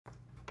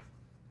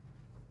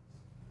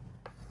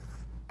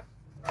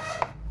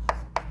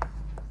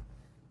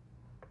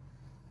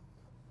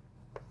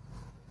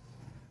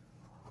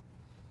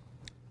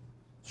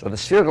So the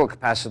spherical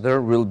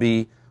capacitor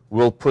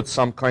will put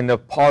some kind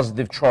of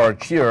positive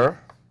charge here,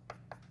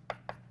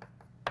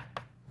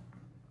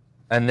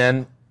 and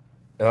then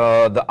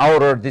the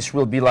outer, this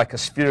will be like a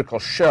spherical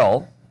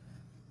shell,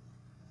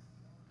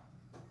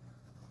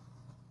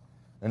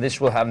 and this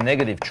will have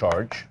negative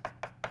charge.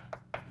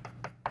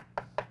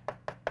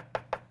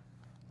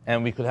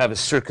 And we could have a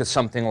circuit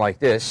something like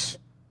this.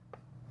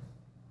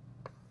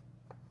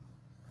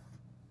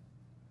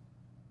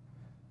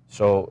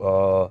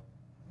 So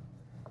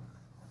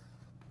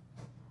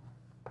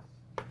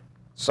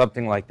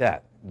something like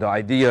that. The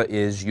idea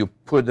is you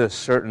put a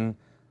certain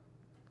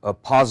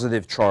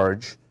positive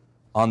charge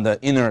on the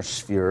inner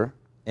sphere,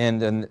 and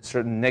then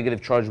certain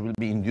negative charge will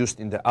be induced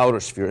in the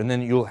outer sphere, and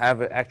then you'll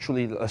have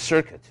actually a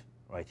circuit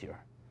right here,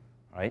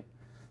 right?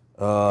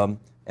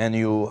 And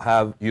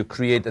you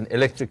create an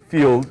electric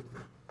field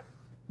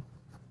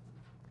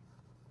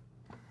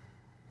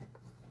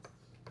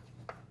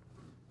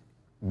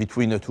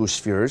between the two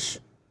spheres,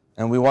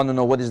 and we want to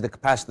know what is the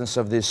capacitance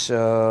of this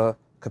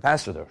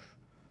capacitor.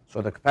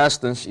 So the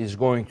capacitance is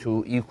going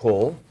to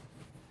equal,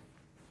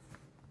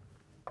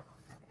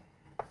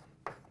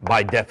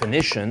 by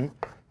definition,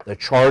 the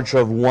charge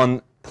of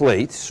one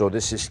plate. So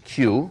this is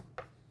Q,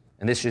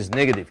 and this is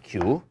negative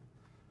Q.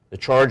 The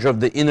charge of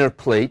the inner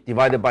plate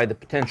divided by the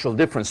potential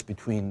difference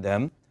between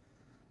them.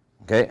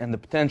 Okay, and the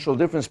potential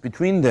difference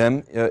between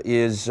them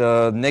is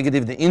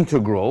negative the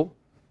integral,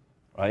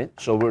 right?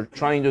 So we're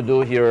trying to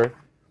do here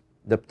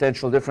the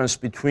potential difference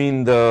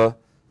between the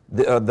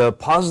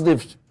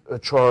positive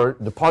charge,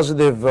 the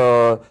positive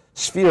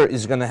sphere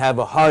is going to have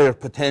a higher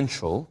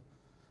potential,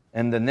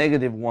 and the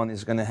negative one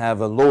is going to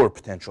have a lower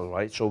potential,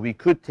 right? So we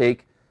could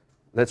take,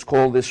 let's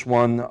call this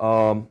one,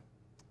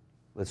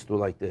 let's do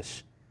like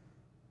this.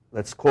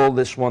 Let's call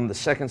this one the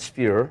second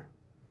sphere,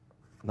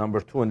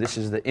 number 2, and this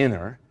is the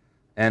inner.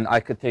 And I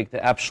could take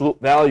the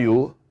absolute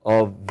value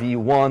of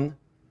V1,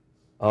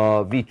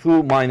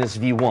 V2 minus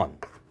V1.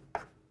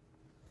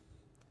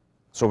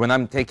 So when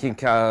I'm taking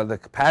the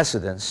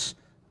capacitance,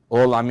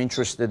 all I'm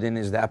interested in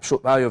is the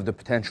absolute value of the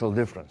potential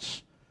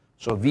difference.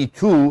 So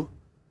V2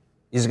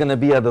 is going to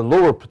be at a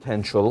lower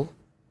potential.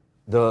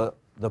 The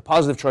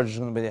positive charge is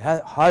going to be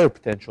a higher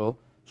potential.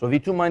 So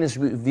V2 minus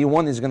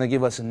V1 is going to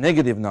give us a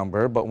negative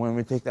number, but when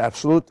we take the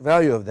absolute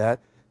value of that,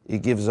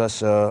 it gives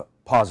us a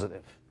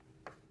positive.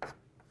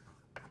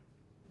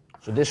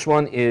 So this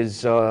one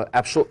is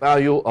absolute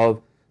value of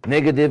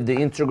negative the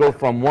integral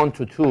from 1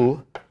 to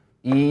 2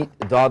 e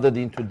dotted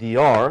into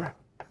dr.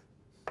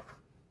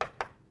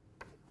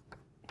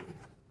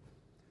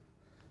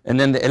 And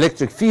then the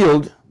electric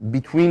field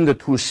between the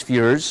two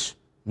spheres.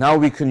 Now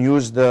we can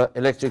use the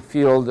electric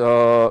field,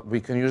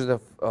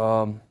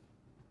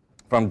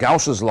 from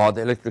Gauss's law,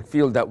 the electric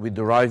field that we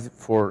derived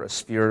for a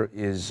sphere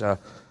is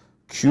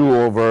Q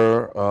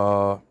over,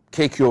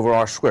 KQ over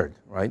R squared,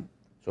 right?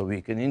 So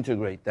we can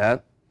integrate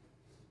that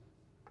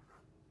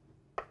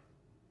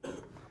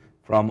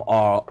from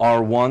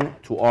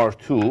R1 to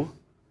R2,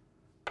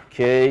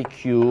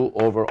 KQ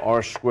over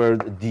R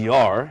squared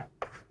dr.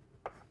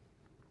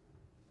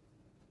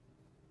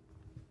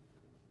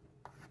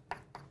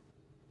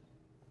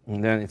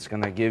 And then it's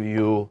going to give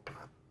you,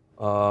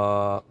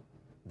 the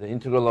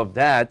integral of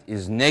that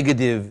is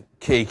negative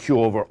KQ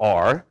over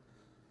R.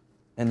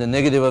 And the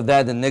negative of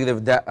that, the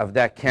negative of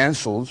that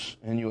cancels,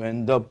 and you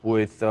end up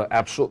with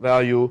absolute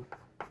value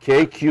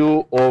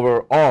KQ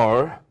over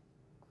R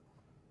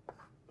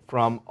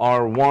from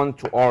R1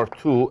 to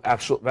R2,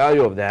 absolute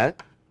value of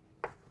that.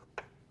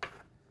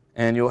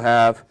 And you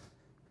have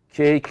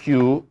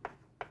KQ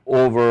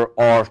over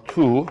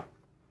R2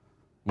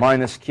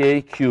 minus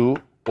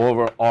KQ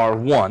over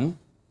R1.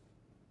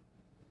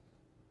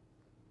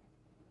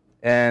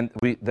 And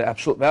the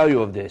absolute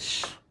value of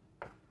this.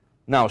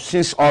 Now,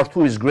 since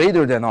R2 is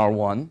greater than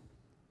R1,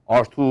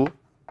 R2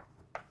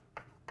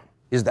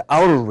 is the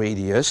outer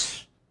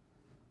radius,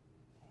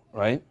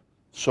 right?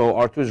 So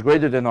R2 is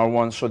greater than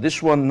R1, so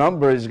this one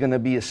number is going to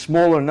be a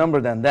smaller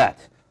number than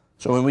that.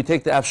 So when we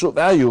take the absolute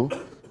value,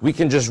 we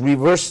can just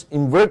reverse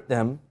invert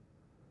them,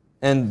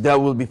 and that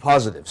will be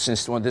positive,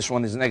 since this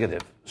one is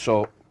negative.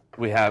 So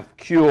we have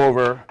Q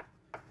over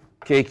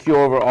KQ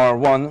over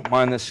R1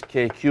 minus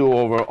KQ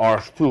over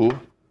R2.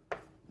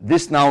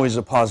 This now is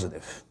a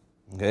positive,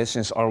 okay,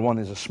 since R1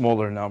 is a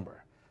smaller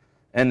number.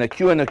 And the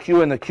Q and the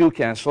Q and the Q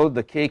cancel.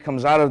 The K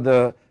comes out of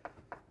the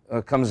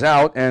comes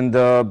out, and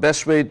the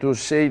best way to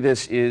say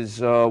this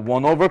is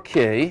 1 over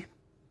K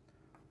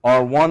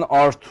R1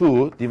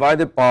 R2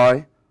 divided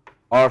by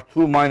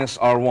R2 minus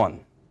R1.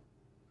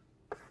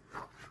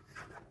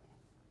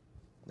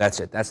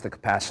 That's it. That's the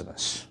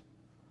capacitance.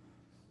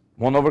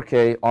 1 over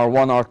K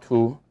R1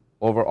 R2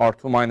 over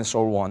R2 minus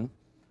R1.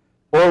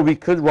 Or we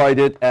could write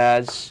it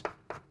as,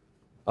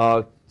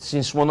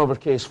 since 1 over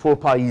K is 4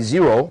 pi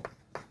E0,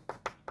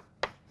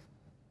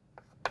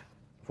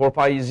 4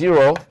 pi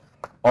E0,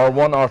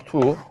 R1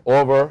 R2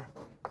 over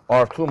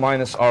R2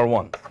 minus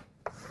R1.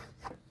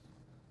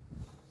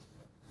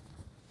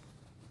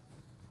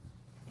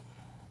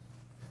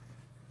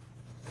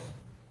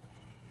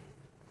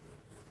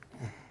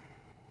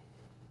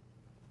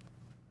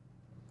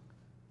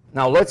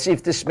 Now let's see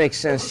if this makes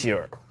sense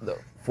here, the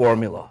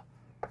formula.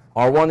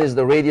 R1 is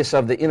the radius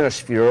of the inner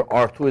sphere,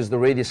 R2 is the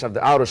radius of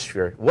the outer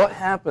sphere. What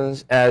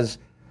happens as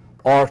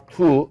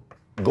R2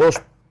 goes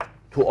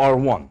to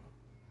R1?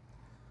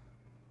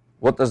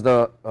 What does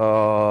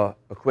the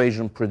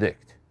equation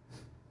predict?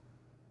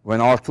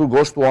 When R2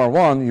 goes to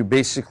R1, you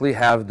basically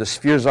have the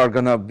spheres are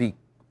going to be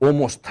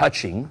almost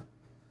touching.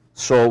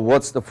 So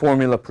what's the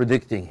formula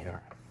predicting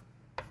here?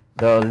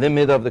 The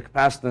limit of the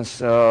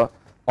capacitance,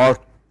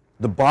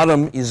 the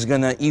bottom is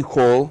going to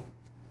equal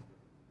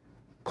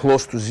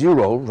close to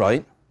 0,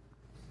 right?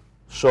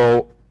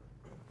 So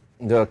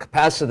the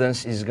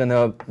capacitance is going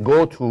to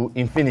go to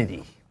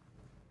infinity.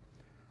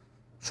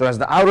 So as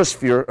the outer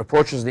sphere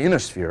approaches the inner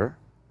sphere,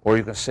 or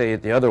you can say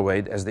it the other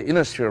way, as the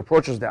inner sphere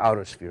approaches the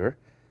outer sphere,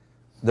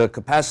 the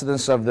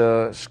capacitance of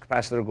the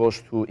capacitor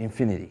goes to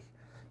infinity.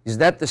 Is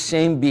that the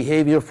same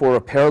behavior for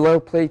a parallel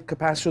plate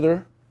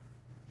capacitor?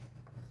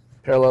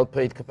 Parallel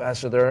plate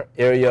capacitor,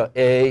 area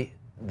A,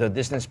 the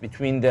distance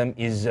between them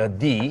is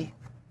D,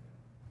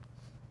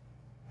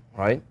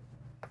 right?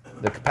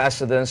 The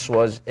capacitance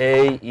was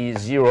A is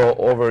 0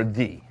 over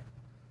D.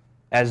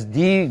 As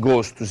D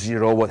goes to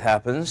 0, what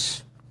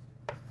happens?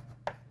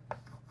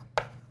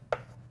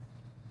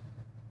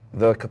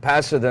 The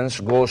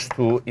capacitance goes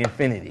to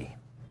infinity.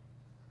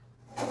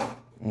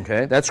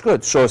 Okay, that's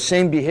good. So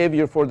same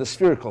behavior for the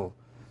spherical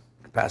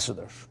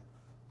capacitors.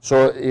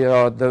 So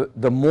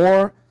the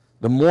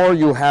more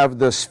you have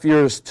the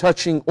spheres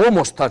touching,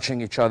 almost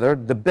touching each other,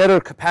 the better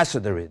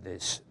capacitor it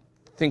is.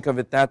 Think of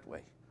it that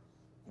way.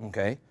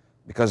 Okay,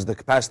 because the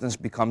capacitance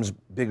becomes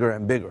bigger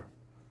and bigger.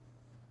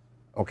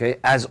 Okay,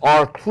 as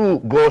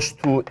R2 goes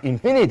to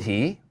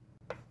infinity,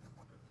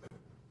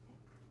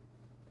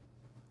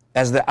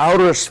 as the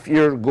outer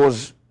sphere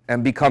goes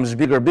and becomes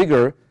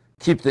bigger,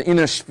 keep the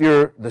inner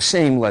sphere the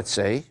same, let's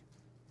say,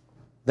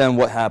 then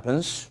what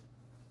happens?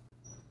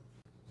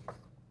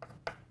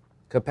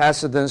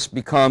 Capacitance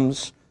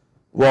becomes,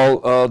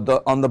 well,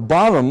 on the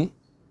bottom,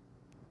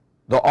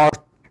 the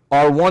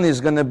R1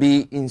 is going to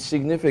be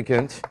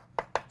insignificant.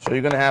 So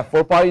you're going to have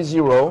 4 pi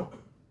 0,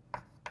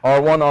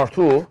 R1,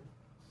 R2.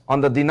 On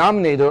the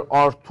denominator,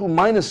 R2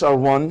 minus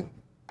R1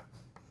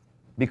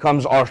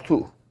 becomes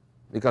R2,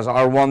 because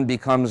R1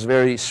 becomes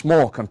very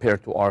small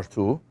compared to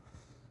R2.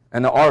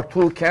 And the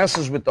R2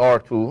 cancels with the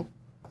R2.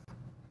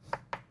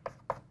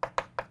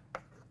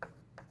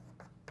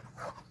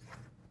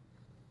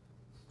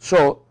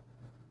 So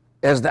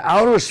as the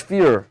outer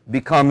sphere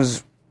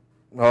becomes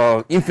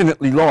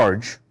infinitely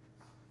large,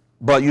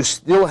 but you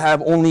still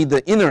have only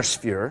the inner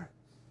sphere,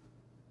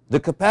 the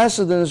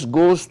capacitance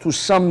goes to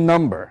some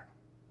number,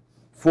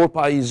 4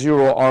 pi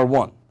 0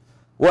 R1.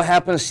 What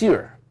happens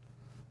here?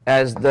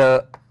 As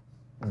the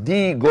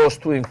D goes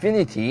to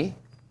infinity,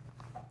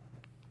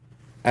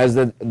 as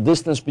the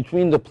distance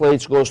between the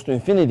plates goes to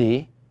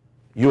infinity,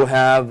 you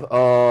have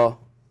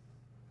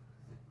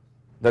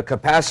the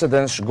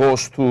capacitance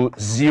goes to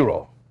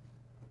 0.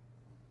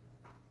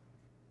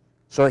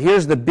 So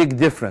here's the big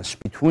difference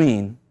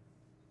between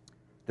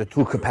the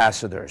two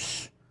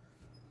capacitors.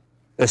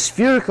 A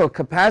spherical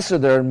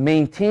capacitor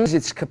maintains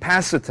its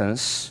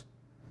capacitance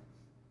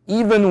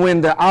even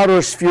when the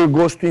outer sphere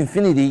goes to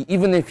infinity.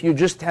 Even if you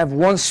just have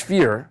one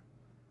sphere,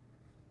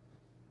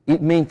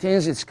 it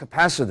maintains its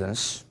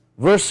capacitance,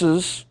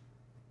 versus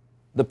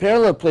the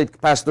parallel plate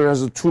capacitor.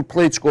 As the two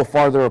plates go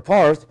farther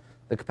apart,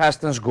 the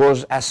capacitance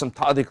goes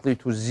asymptotically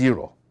to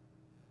 0.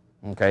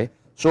 Okay?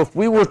 So if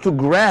we were to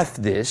graph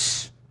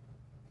this,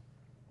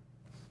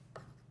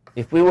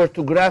 if we were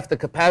to graph the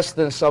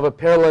capacitance of a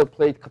parallel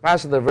plate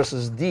capacitor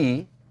versus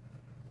D,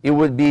 it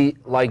would be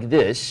like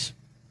this.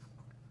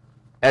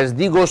 As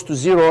D goes to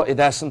 0, it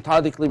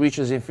asymptotically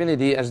reaches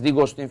infinity. As D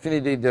goes to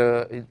infinity,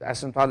 it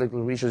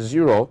asymptotically reaches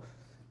 0.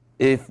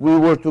 If we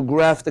were to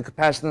graph the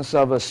capacitance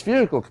of a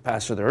spherical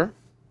capacitor,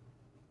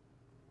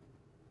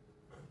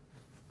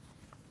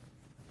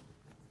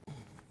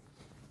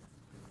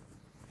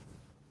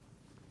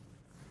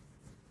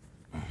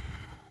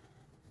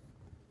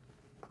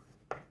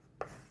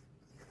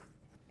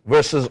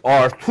 versus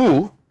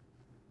R2,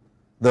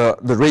 the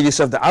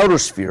radius of the outer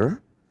sphere,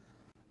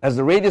 as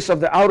the radius of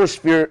the outer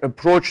sphere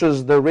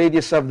approaches the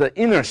radius of the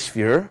inner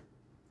sphere,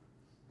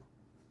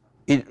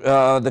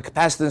 the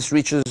capacitance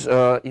reaches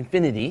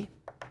infinity.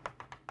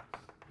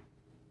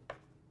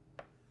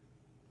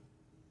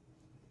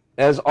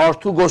 As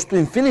R2 goes to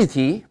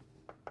infinity,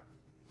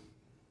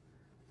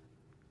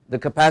 the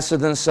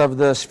capacitance of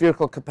the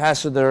spherical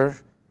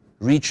capacitor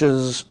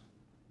reaches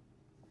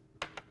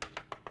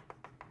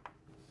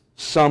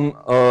some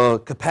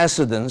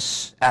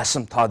capacitance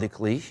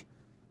asymptotically,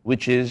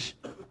 which is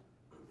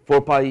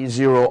 4 pi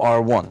 0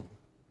 R1.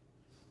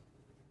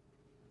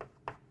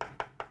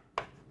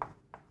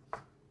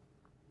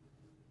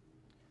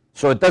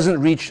 So it doesn't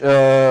reach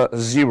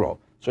 0.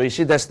 So you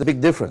see, that's the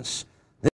big difference.